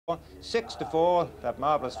6-4, that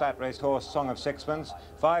marvellous flat race horse, Song of Sixpence.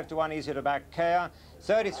 5-1, easy to back, Kea.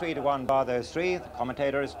 33-1, bar those three. The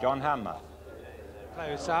commentator is John Hammer.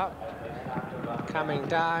 Close up, coming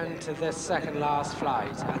down to this second last flight.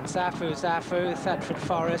 And Zafu, Thetford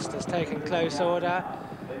Forest has taken close order.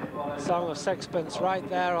 Song of Sixpence right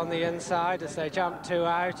there on the inside as they jump two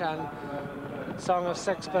out, and Song of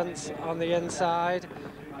Sixpence on the inside.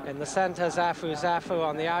 In the centre, Zafu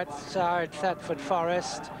on the outside, Thetford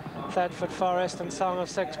Forest and Song of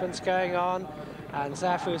Sixpence going on, and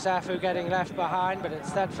Zafu getting left behind, but it's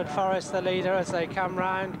Thetford Forest the leader as they come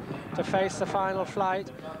round to face the final flight.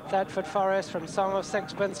 Thetford Forest from Song of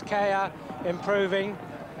Sixpence, Kea improving,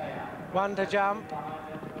 one to jump,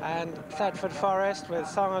 and Thetford Forest with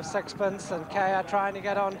Song of Sixpence and Kea trying to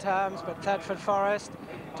get on terms, but Thetford Forest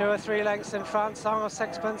 2 or 3 lengths in front. Song of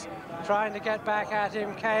Sixpence trying to get back at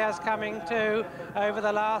him. Kea's coming too over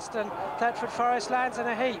the last, and Thetford Forest lands in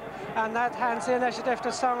a heap, and that hands the initiative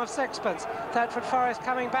to Song of Sixpence. Thetford Forest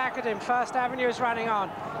coming back at him. First Avenue is running on,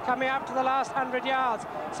 coming up to the last 100 yards.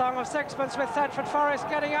 Song of Sixpence with Thetford Forest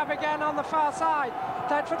getting up again on the far side.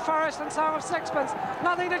 Thetford Forest and Song of Sixpence,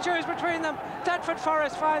 nothing to choose between them. Thetford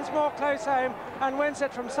Forest finds more close home and wins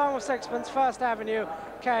it from Song of Sixpence, First Avenue,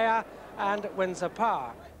 Kea and Windsor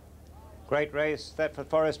Park. Great race. Thetford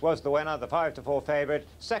Forest was the winner, the 5-4 favourite.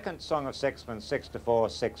 Second, Song of Sixpence, 6-4,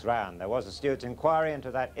 6 round. There was a steward's inquiry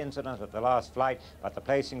into that incident at the last flight, but the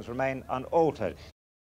placings remain unaltered.